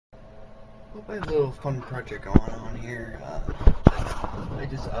Hope I have a little fun project going on here. I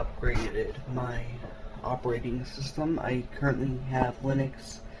just upgraded my operating system. I currently have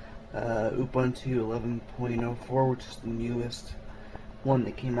Linux, Ubuntu 11.04, which is the newest one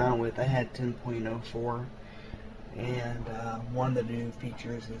that came out with. I had 10.04, and one of the new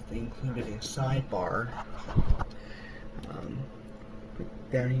features is they included a sidebar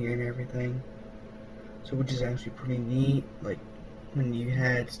down here and everything. So which is actually pretty neat. Like when you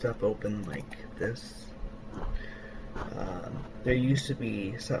had stuff open like this, there used to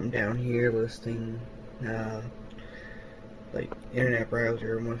be something down here listing like internet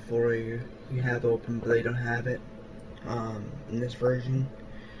browser and what folder you have open, but they don't have it in this version.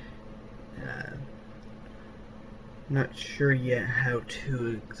 Not sure yet how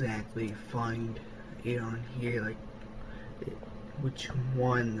to exactly find it on here, like which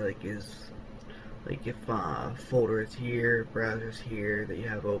one like is like if folder is here, browser's here that you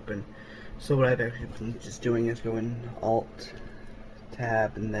have open. So what I've actually been just doing is going Alt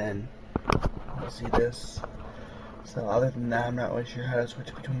Tab and then you'll see this. So other than that, I'm not really sure how to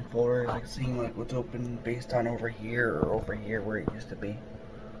switch between folders, like seeing like what's open based on over here or over here where it used to be.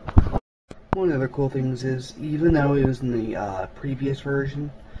 One of the other cool things is, even though it was in the previous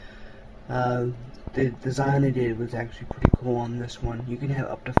version, the design they did was actually pretty cool on this one. You can have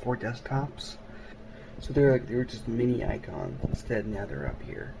up to 4 desktops. So they were just mini icons instead. Now they're up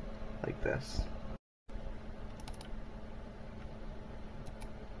here, like this.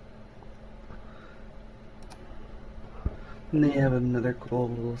 And they have another cool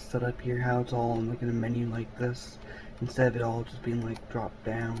little setup here, how it's all like in a menu like this, instead of it all just being like dropped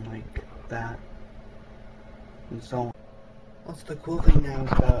down like that, and so on. Also, the cool thing now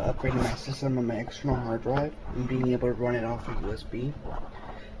is about upgrading my system on my external hard drive and being able to run it off of USB.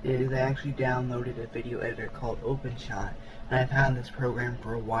 Is I actually downloaded a video editor called OpenShot, and I've had this program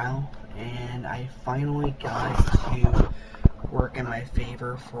for a while, and I finally got it to work in my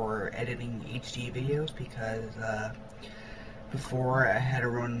favor for editing HD videos, because before I had to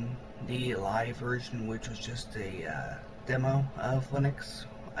run the live version, which was just a demo of Linux.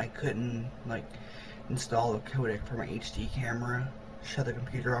 I couldn't like install a codec for my HD camera, shut the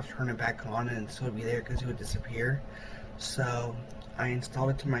computer off, turn it back on, and it still would be there because it would disappear. So I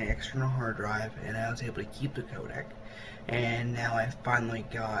installed it to my external hard drive, and I was able to keep the codec. And now I finally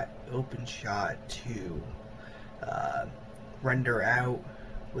got OpenShot to render out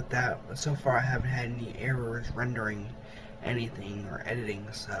with that. So far I haven't had any errors rendering anything or editing,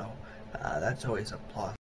 so that's always a plus.